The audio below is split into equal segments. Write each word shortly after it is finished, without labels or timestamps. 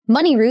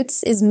Money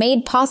Roots is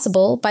made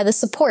possible by the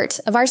support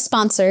of our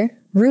sponsor,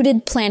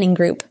 Rooted Planning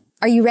Group.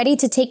 Are you ready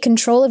to take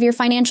control of your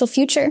financial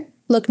future?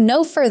 Look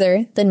no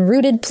further than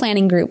Rooted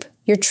Planning Group,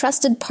 your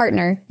trusted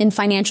partner in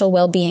financial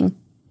well-being.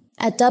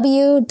 At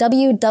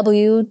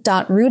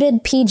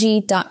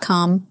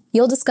www.rootedpg.com,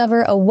 you'll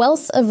discover a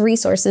wealth of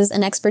resources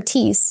and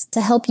expertise to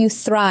help you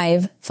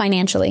thrive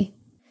financially.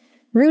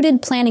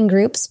 Rooted Planning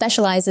Group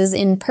specializes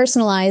in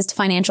personalized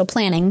financial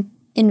planning,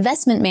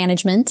 investment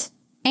management,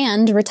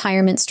 and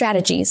retirement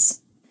strategies.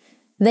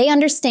 They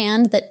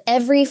understand that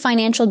every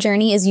financial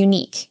journey is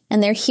unique,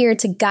 and they're here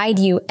to guide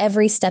you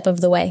every step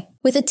of the way.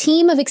 With a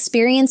team of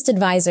experienced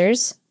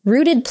advisors,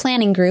 Rooted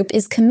Planning Group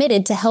is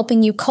committed to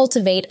helping you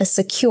cultivate a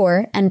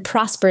secure and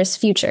prosperous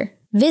future.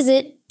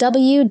 Visit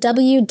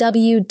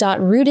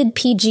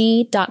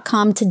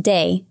www.rootedpg.com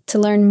today to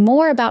learn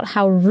more about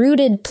how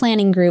Rooted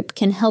Planning Group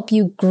can help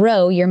you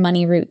grow your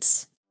money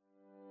roots.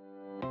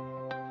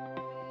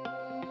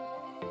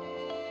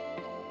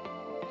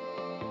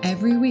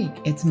 Every week,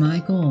 it's my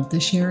goal to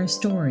share a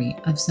story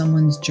of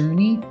someone's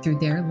journey through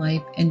their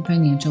life and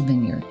financial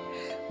vineyard.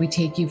 We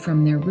take you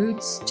from their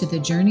roots to the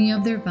journey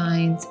of their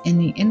vines and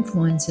the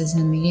influences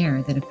in the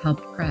air that have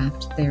helped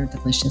craft their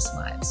delicious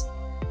lives.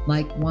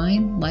 Like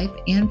wine, life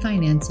and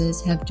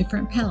finances have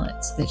different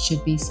palates that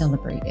should be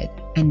celebrated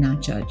and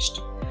not judged.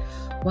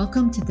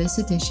 Welcome to this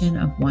edition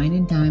of Wine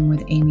and Dime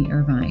with Amy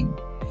Irvine.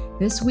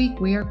 This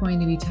week, we are going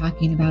to be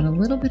talking about a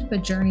little bit of a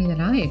journey that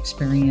I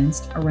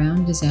experienced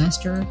around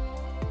disaster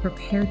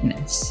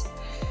preparedness.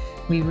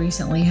 We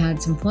recently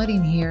had some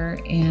flooding here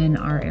in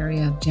our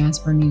area of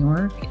Jasper, New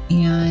York,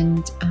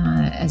 and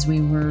as we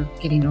were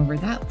getting over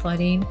that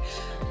flooding,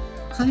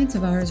 clients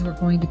of ours were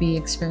going to be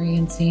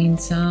experiencing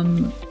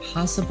some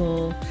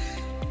possible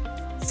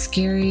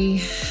scary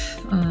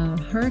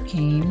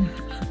hurricane,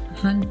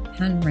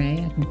 Henry,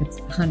 I think it's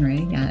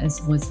Henry,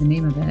 was the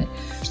name of it.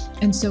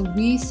 And so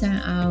we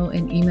sent out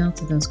an email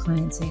to those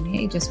clients saying,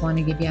 hey, just want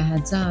to give you a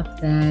heads up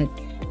that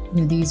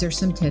these are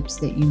some tips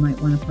that you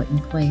might want to put in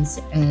place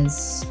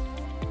as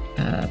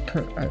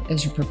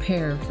you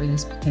prepare for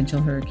this potential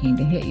hurricane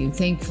to hit you.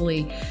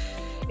 Thankfully,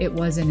 it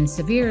wasn't as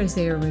severe as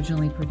they were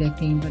originally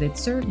predicting, but it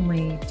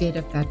certainly did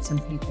affect some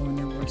people, and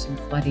there were some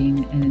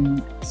flooding,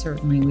 and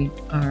certainly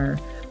our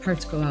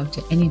hearts go out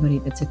to anybody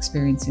that's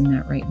experiencing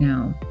that right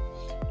now,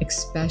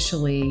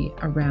 especially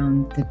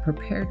around the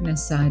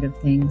preparedness side of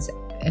things.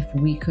 If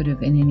we could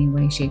have in any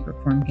way, shape, or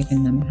form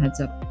given them a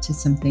heads up to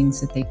some things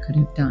that they could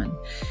have done.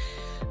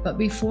 But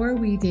before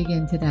we dig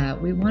into that,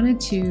 we wanted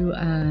to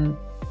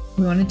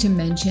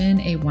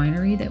mention a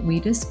winery that we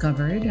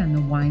discovered on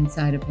the wine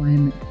side of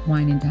Wine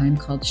and Dime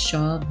called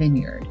Shaw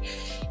Vineyard.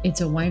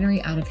 It's a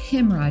winery out of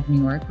Himrod,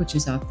 New York, which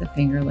is off the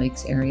Finger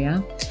Lakes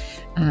area.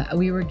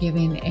 We were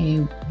given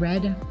a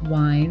red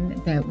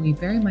wine that we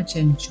very much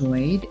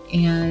enjoyed,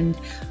 and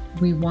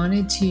we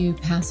wanted to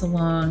pass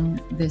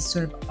along this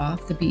sort of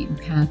off the beaten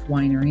path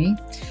winery.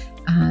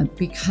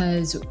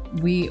 Because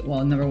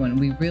number one,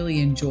 we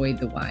really enjoyed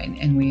the wine,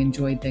 and we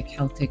enjoyed the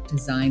Celtic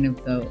design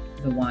of the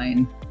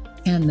wine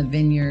and the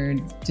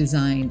vineyard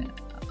design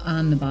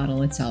on the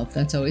bottle itself.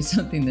 That's always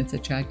something that's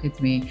attracted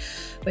to me.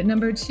 But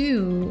number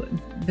two,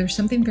 there's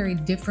something very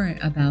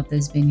different about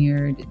this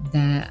vineyard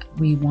that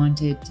we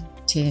wanted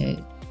to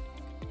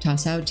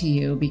toss out to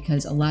you,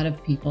 because a lot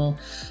of people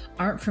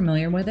aren't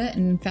familiar with it.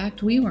 And in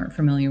fact, we weren't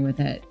familiar with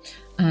it.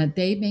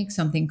 They make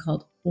something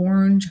called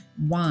orange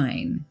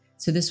wine.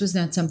 So this was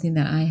not something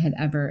that I had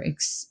ever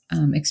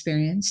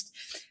experienced,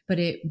 but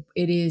it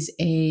is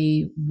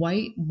a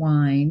white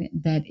wine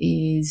that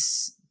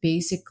is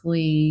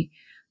basically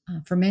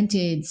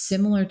fermented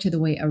similar to the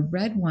way a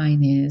red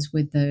wine is,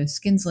 with the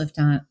skins left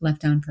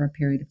on for a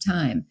period of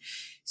time.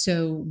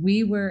 So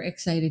we were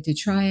excited to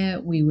try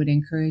it. We would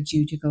encourage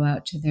you to go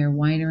out to their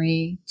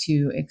winery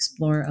to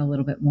explore a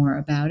little bit more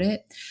about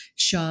it,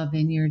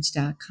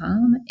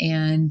 shawvineyards.com,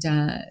 and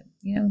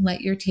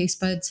let your taste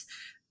buds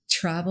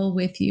travel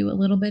with you a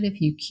little bit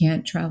if you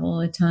can't travel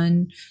a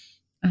ton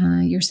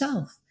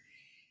yourself.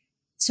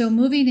 So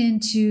moving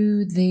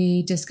into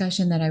the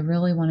discussion that I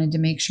really wanted to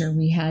make sure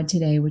we had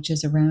today, which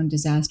is around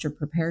disaster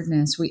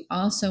preparedness, we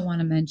also want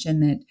to mention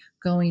that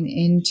going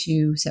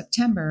into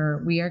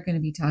September, we are going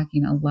to be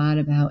talking a lot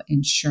about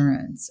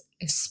insurance,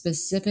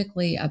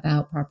 specifically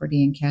about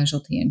property and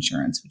casualty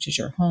insurance, which is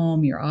your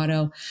home, your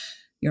auto,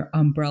 your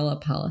umbrella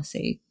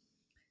policy.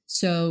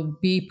 So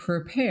be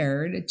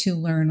prepared to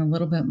learn a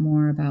little bit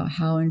more about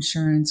how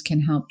insurance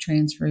can help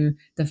transfer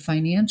the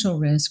financial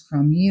risk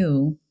from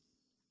you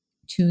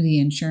to the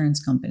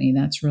insurance company.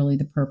 That's really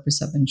the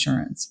purpose of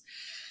insurance.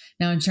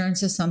 Now,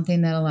 insurance is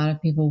something that a lot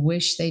of people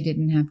wish they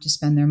didn't have to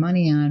spend their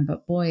money on,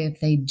 but boy,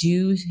 if they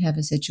do have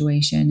a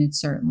situation,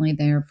 it's certainly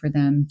there for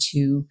them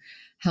to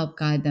help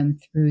guide them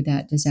through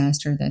that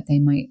disaster that they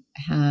might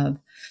have,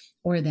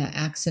 or that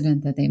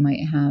accident that they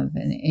might have,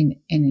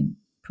 and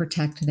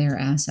protect their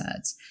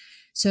assets.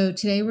 So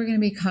today we're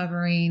going to be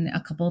covering a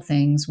couple of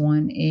things.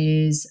 One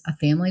is a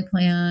family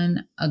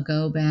plan, a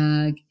go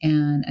bag,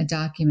 and a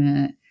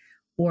document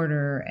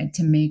order, and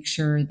to make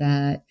sure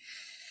that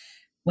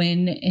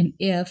when and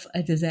if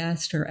a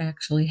disaster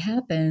actually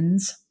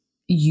happens,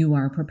 you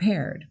are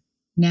prepared.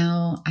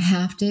 Now, I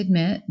have to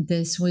admit,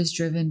 this was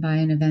driven by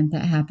an event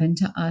that happened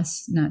to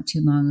us not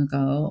too long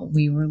ago.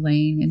 We were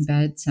laying in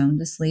bed, sound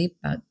asleep,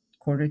 about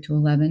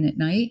 10:45 at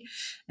night,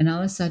 and all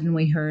of a sudden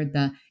we heard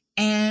the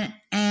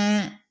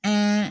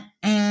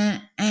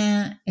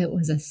It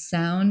was a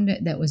sound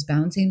that was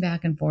bouncing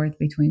back and forth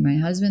between my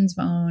husband's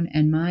phone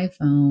and my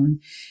phone.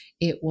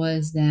 It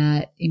was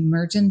that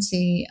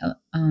emergency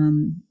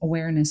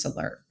awareness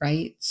alert,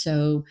 right?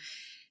 So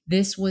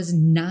this was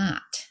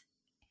not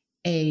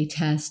a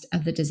test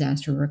of the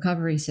disaster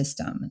recovery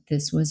system.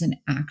 This was an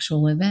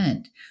actual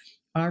event.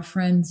 Our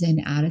friends in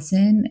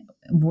Addison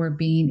were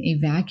being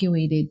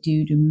evacuated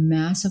due to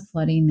massive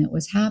flooding that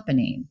was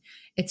happening.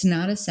 It's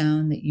not a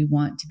sound that you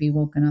want to be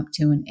woken up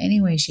to in any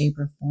way, shape,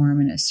 or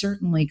form, and it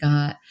certainly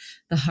got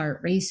the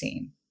heart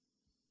racing.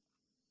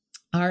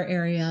 Our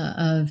area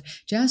of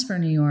Jasper,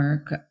 New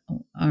York,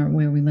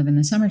 where we live in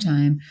the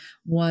summertime,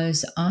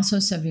 was also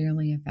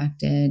severely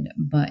affected,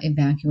 but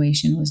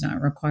evacuation was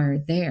not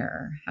required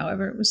there.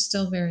 However, it was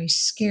still very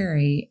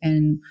scary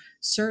and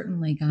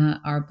certainly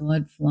got our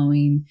blood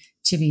flowing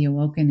to be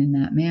awoken in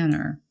that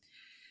manner.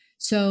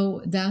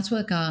 So that's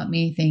what got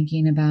me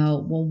thinking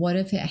about, well, what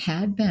if it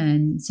had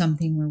been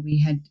something where we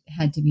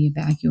had to be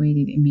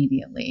evacuated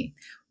immediately?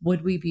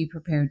 Would we be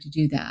prepared to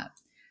do that?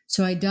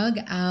 So I dug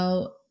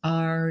out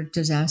our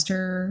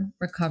disaster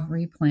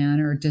recovery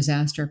plan, or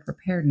disaster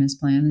preparedness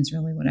plan is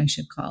really what I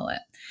should call it.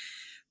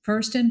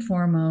 First and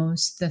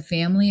foremost, the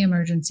family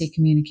emergency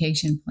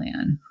communication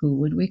plan. Who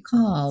would we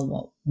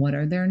call? What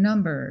are their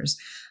numbers?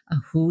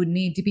 Who would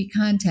need to be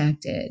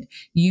contacted?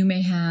 You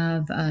may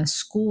have a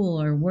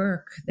school or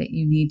work that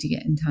you need to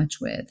get in touch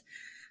with.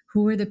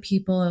 Who are the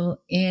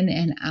people in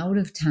and out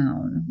of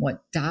town?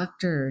 What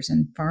doctors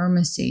and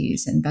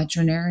pharmacies and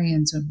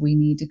veterinarians would we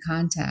need to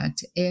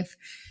contact if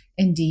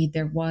indeed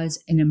there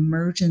was an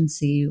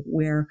emergency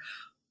where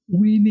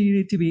we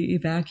needed to be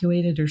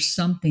evacuated or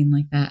something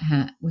like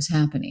that was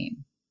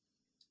happening?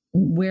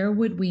 Where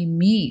would we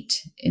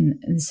meet in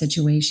the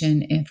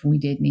situation if we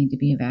did need to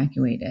be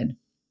evacuated?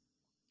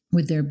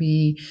 Would there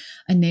be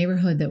a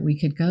neighborhood that we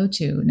could go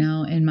to?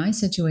 Now, in my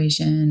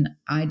situation,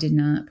 I did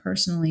not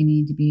personally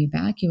need to be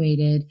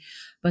evacuated,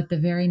 but the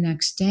very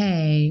next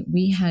day,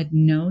 we had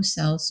no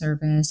cell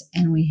service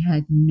and we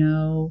had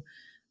no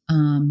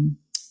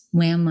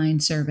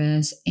landline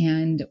service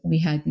and we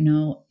had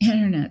no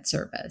internet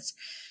service.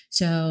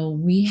 So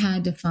we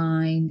had to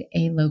find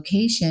a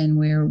location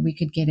where we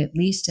could get at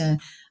least a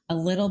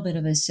little bit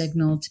of a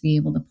signal to be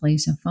able to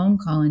place a phone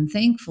call. And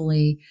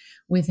thankfully,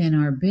 within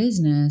our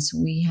business,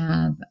 we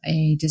have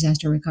a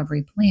disaster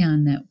recovery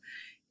plan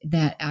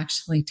that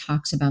actually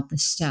talks about the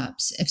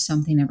steps if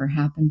something ever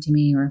happened to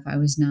me or if I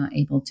was not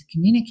able to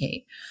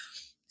communicate.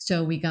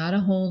 So we got a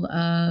hold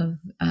of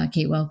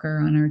Kate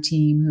Welker on our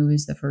team, who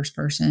is the first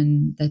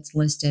person that's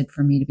listed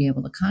for me to be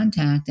able to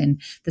contact.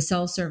 And the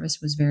cell service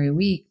was very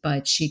weak,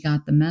 but she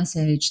got the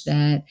message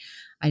that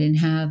I didn't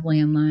have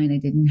landline, I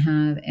didn't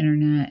have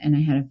internet, and I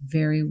had a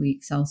very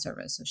weak cell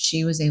service. So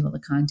she was able to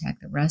contact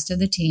the rest of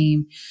the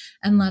team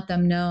and let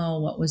them know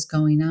what was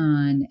going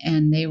on.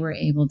 And they were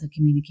able to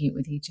communicate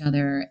with each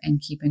other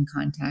and keep in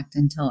contact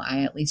until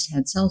I at least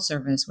had cell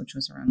service, which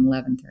was around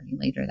 11:30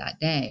 later that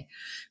day.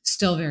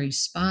 Still very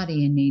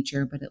spotty in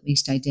nature, but at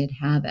least I did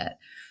have it.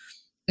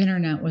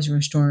 Internet was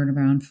restored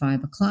around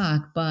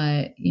 5:00,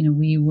 but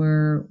we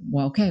were,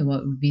 well, okay,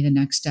 what would be the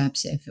next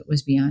steps if it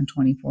was beyond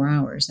 24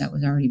 hours? That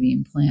was already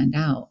being planned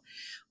out.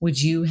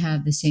 Would you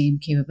have the same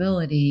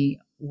capability?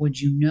 Would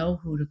you know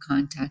who to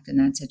contact in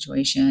that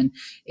situation?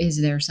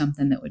 Is there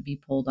something that would be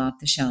pulled off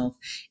the shelf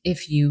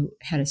if you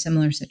had a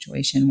similar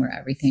situation where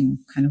everything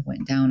kind of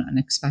went down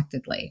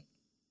unexpectedly?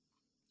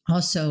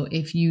 Also,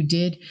 if you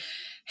did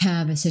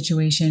have a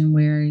situation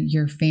where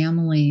your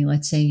family,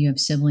 let's say you have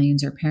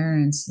siblings or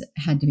parents that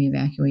had to be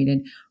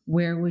evacuated,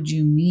 where would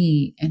you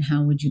meet and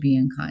how would you be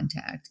in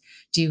contact?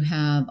 Do you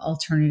have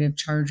alternative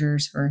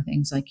chargers for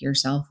things like your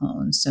cell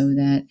phone so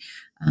that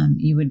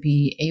you would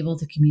be able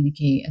to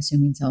communicate,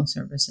 assuming cell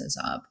service is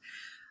up?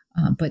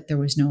 But there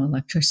was no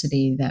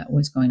electricity that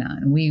was going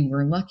on. We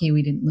were lucky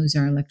we didn't lose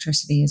our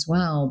electricity as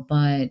well,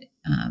 but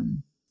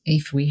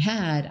if we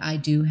had, I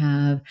do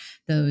have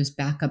those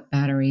backup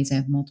batteries. I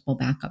have multiple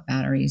backup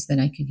batteries that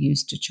I could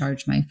use to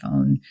charge my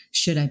phone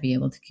should I be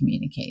able to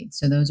communicate.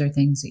 So those are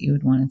things that you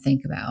would want to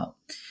think about.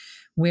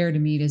 Where to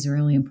meet is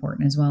really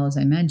important as well. As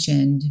I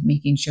mentioned,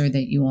 making sure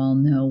that you all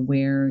know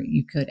where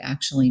you could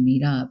actually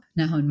meet up.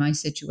 Now, in my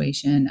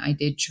situation, I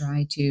did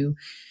try to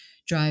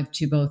drive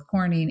to both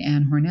Corning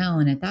and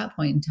Hornell. And at that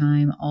point in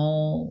time,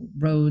 all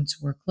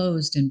roads were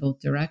closed in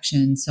both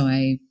directions. So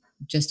I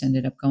just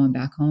ended up going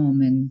back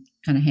home and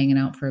kind of hanging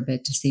out for a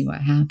bit to see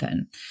what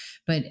happened.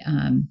 But,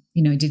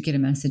 I did get a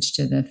message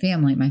to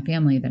my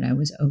family that I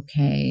was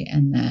okay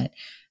and that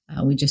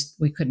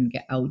we couldn't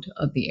get out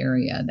of the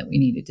area, that we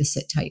needed to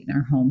sit tight in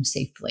our home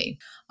safely.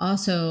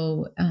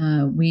 Also,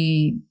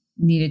 we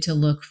needed to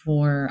look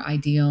for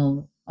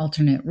ideal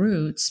alternate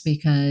routes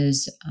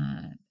because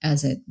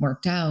as it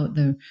worked out,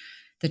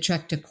 the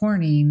trek to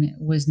Corning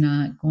was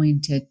not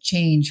going to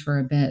change for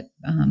a bit.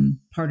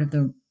 Part of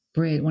the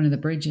bridge, one of the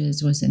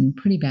bridges was in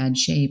pretty bad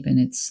shape, and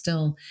it's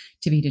still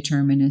to be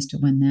determined as to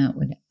when that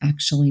would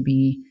actually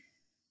be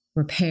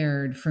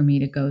repaired for me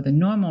to go the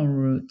normal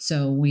route.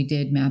 So we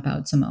did map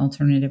out some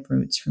alternative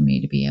routes for me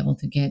to be able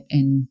to get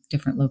in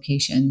different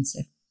locations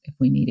if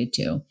we needed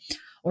to,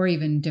 or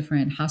even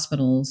different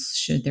hospitals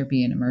should there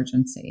be an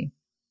emergency.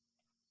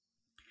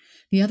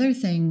 The other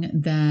thing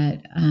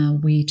that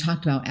we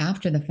talked about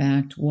after the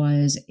fact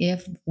was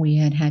if we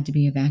had to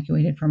be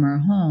evacuated from our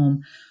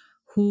home,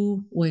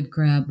 who would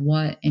grab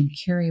what and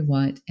carry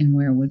what, and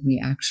where would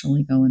we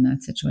actually go in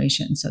that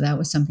situation? So that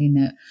was something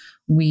that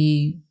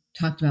we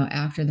talked about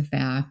after the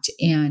fact.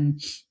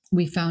 And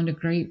we found a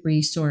great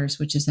resource,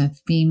 which is a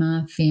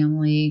FEMA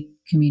family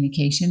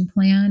communication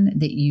plan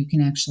that you can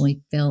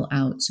actually fill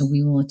out. So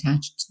we will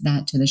attach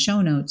that to the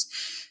show notes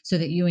so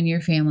that you and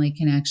your family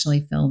can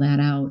actually fill that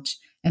out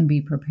and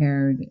be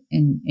prepared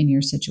in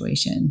your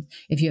situation.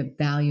 If you have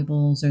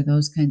valuables or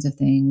those kinds of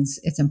things,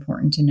 it's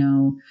important to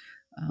know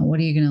what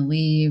are you going to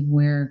leave?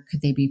 Where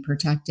could they be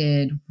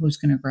protected? Who's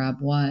going to grab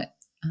what?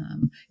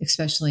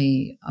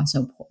 Especially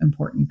also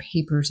important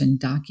papers and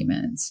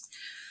documents.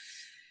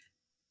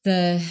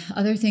 The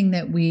other thing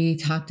that we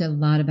talked a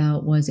lot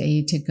about was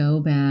a to-go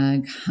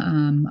bag.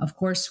 Of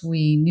course,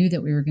 we knew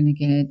that we were going to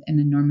get an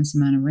enormous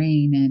amount of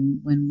rain. And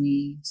when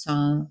we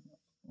saw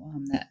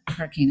that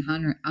Hurricane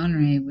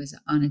Henri was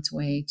on its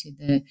way to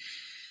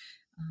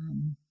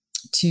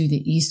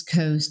the East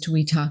Coast,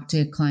 we talked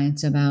to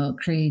clients about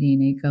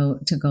creating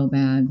a to-go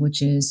bag,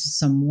 which is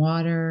some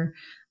water,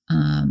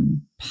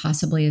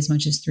 possibly as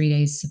much as 3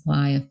 days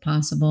supply if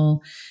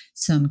possible,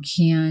 some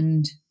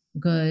canned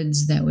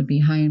goods that would be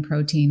high in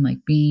protein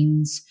like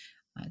beans,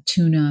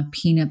 tuna,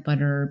 peanut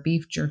butter,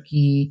 beef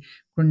jerky,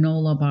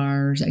 granola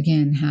bars.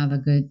 Again, have a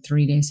good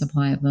 3-day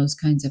supply of those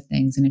kinds of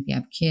things. And if you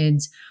have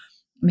kids,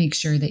 make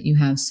sure that you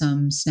have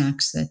some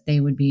snacks that they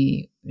would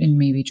be in,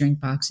 maybe drink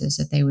boxes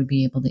that they would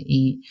be able to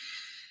eat.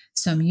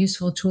 Some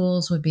useful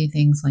tools would be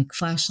things like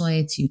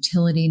flashlights,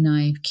 utility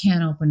knife,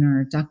 can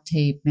opener, duct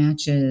tape,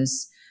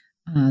 matches,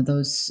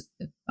 those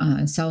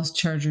cell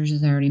chargers,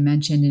 as I already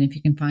mentioned. And if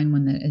you can find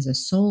one that is a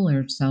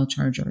solar cell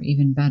charger,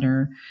 even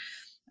better.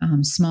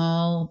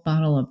 Small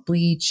bottle of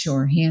bleach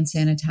or hand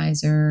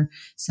sanitizer,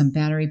 some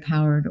battery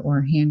powered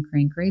or hand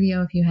crank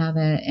radio if you have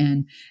it,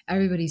 and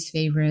everybody's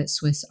favorite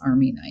Swiss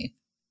Army knife.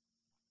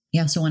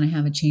 You also want to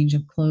have a change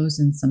of clothes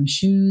and some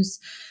shoes.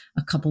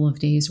 A couple of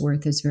days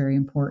worth is very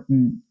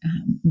important.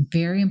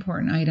 Very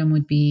important item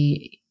would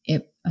be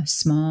a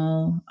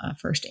small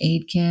first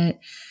aid kit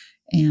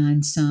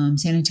and some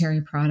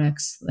sanitary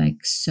products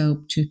like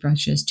soap,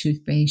 toothbrushes,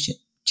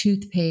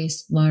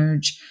 toothpaste,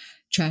 large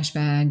trash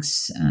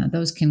bags.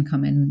 Those can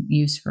come in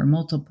use for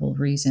multiple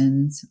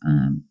reasons,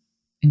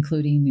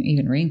 including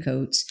even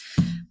raincoats.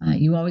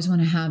 You always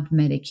want to have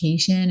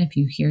medication. If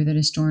you hear that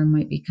a storm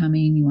might be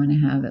coming, you want to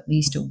have at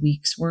least a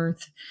week's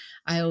worth.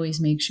 I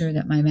always make sure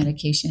that my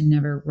medication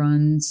never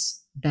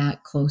runs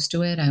that close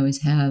to it. I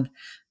always have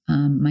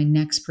my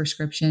next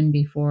prescription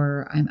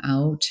before I'm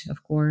out,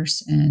 of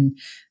course, and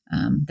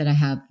that I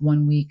have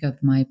 1 week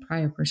of my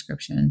prior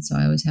prescription. So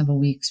I always have a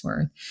week's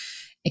worth.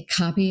 A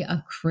copy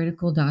of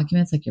critical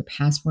documents like your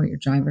passport, your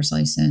driver's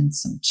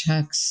license, some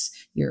checks,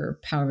 your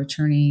power of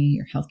attorney,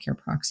 your healthcare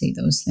proxy,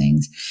 those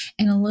things,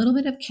 and a little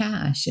bit of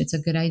cash. It's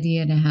a good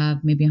idea to have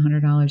maybe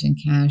 $100 in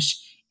cash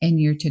in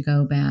your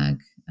to-go bag,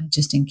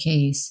 just in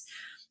case.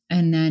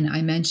 And then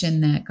I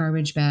mentioned that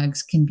garbage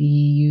bags can be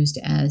used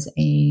as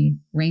a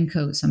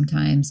raincoat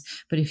sometimes,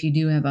 but if you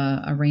do have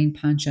a rain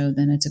poncho,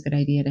 then it's a good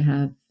idea to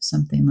have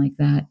something like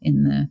that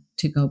in the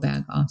to-go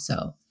bag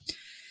also.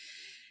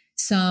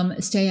 Some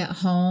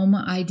stay-at-home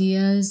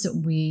ideas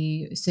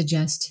we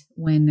suggest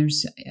when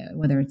there's,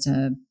 whether it's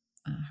a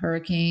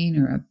hurricane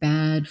or a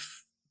bad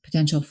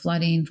potential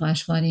flooding,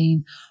 flash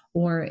flooding,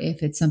 or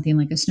if it's something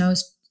like a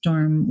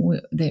snowstorm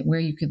where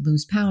you could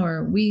lose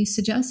power, we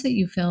suggest that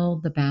you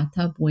fill the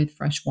bathtub with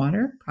fresh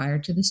water prior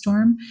to the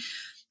storm.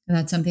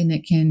 That's something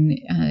that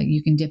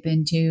you can dip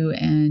into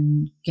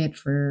and get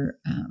for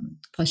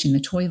flushing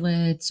the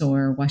toilets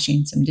or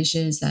washing some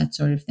dishes, that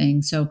sort of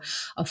thing. So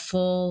a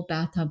full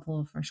bathtub full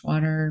of fresh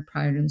water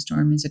prior to the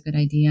storm is a good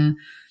idea.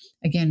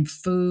 Again,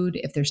 food,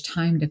 if there's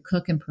time to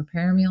cook and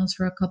prepare meals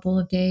for a couple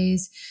of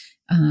days,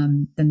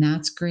 then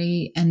that's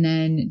great. And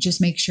then just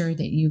make sure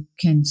that you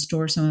can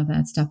store some of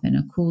that stuff in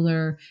a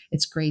cooler.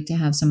 It's great to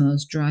have some of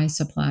those dry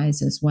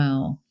supplies as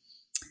well.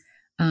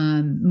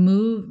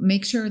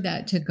 Make sure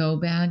that to-go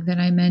bag that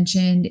I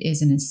mentioned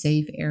is in a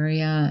safe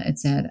area.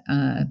 It's at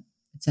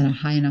a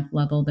high enough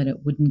level that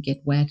it wouldn't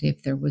get wet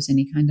if there was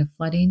any kind of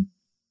flooding.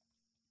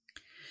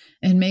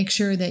 And make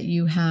sure that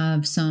you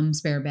have some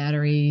spare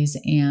batteries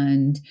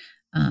and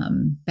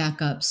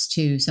backups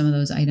to some of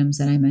those items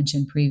that I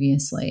mentioned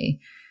previously.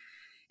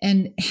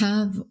 And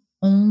have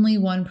only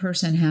one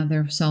person have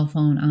their cell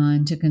phone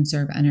on to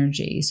conserve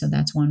energy. So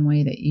that's one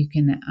way that you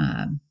can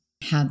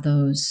have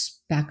those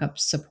backup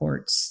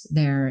supports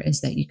there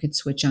is that you could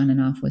switch on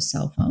and off with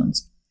cell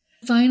phones.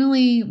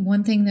 Finally,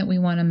 one thing that we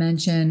want to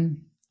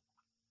mention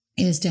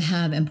is to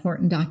have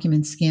important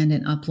documents scanned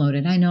and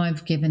uploaded. I know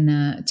I've given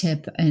that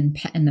tip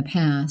in the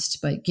past,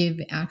 but give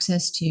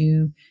access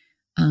to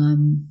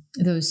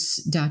those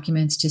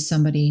documents to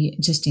somebody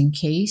just in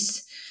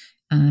case.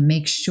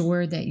 Make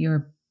sure that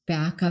your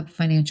backup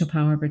financial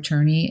power of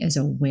attorney is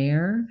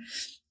aware,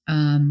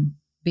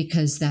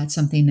 because that's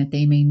something that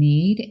they may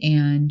need,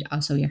 and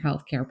also your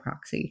healthcare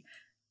proxy.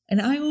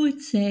 And I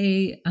would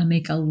say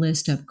make a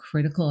list of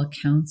critical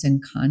accounts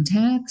and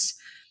contacts.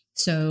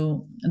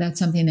 So that's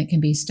something that can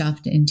be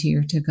stuffed into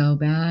your to-go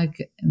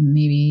bag,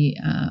 maybe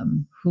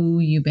who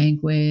you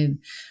bank with,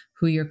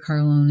 who your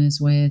car loan is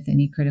with,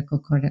 any critical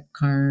credit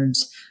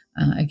cards,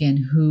 again,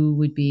 who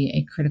would be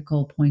a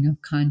critical point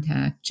of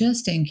contact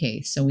just in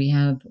case. So we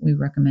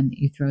recommend that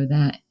you throw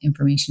that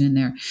information in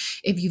there.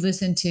 If you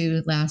listen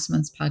to last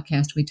month's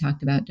podcast, we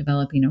talked about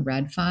developing a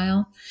red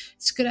file.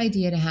 It's a good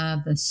idea to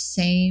have the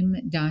same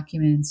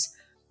documents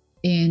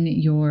in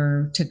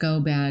your to-go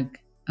bag,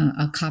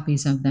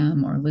 copies of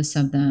them or lists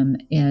of them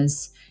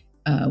as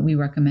we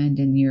recommend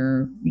in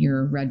your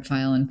red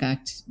file. In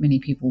fact, many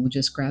people will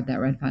just grab that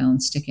red file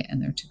and stick it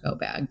in their to-go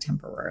bag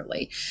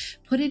temporarily.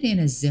 Put it in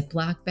a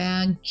Ziploc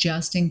bag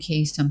just in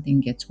case something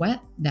gets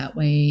wet. That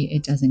way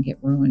it doesn't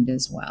get ruined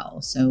as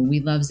well. So we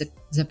love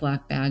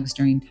Ziploc bags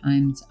during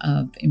times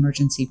of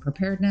emergency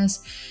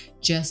preparedness.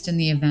 Just in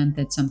the event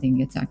that something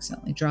gets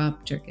accidentally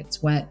dropped or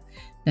gets wet,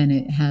 then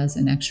it has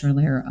an extra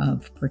layer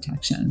of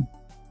protection.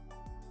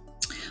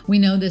 We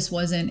know this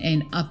wasn't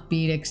an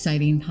upbeat,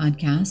 exciting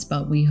podcast,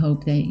 but we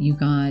hope that you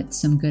got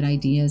some good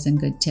ideas and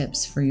good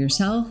tips for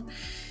yourself.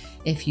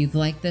 If you've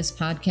liked this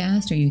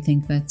podcast or you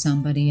think that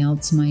somebody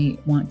else might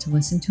want to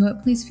listen to it,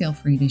 please feel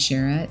free to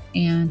share it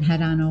and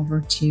head on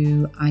over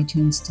to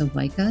iTunes to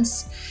like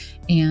us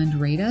and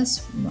rate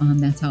us.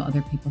 That's how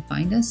other people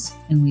find us,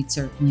 and we'd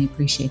certainly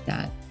appreciate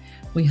that.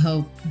 We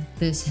hope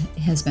this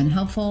has been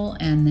helpful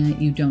and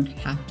that you don't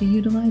have to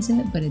utilize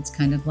it, but it's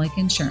kind of like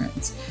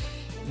insurance.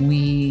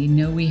 We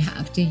know we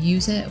have to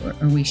use it, or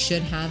we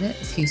should have it,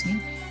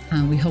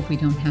 we hope we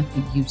don't have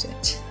to use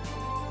it.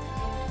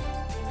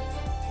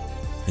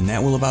 And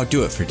that will about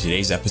do it for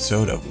today's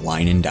episode of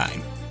Wine and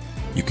Dime.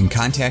 You can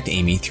contact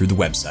Amy through the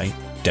website,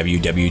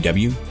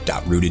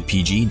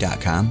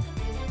 www.rootedpg.com,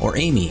 or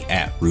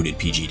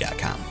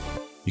amy@rootedpg.com.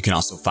 You can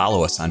also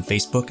follow us on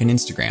Facebook and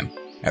Instagram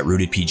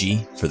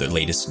 @rootedpg for the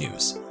latest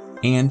news.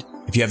 And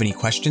if you have any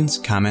questions,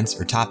 comments,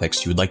 or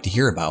topics you would like to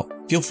hear about,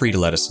 feel free to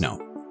let us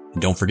know.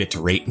 And don't forget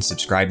to rate and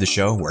subscribe the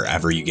show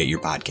wherever you get your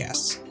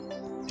podcasts.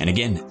 And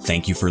again,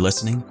 thank you for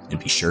listening, and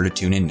be sure to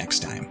tune in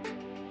next time.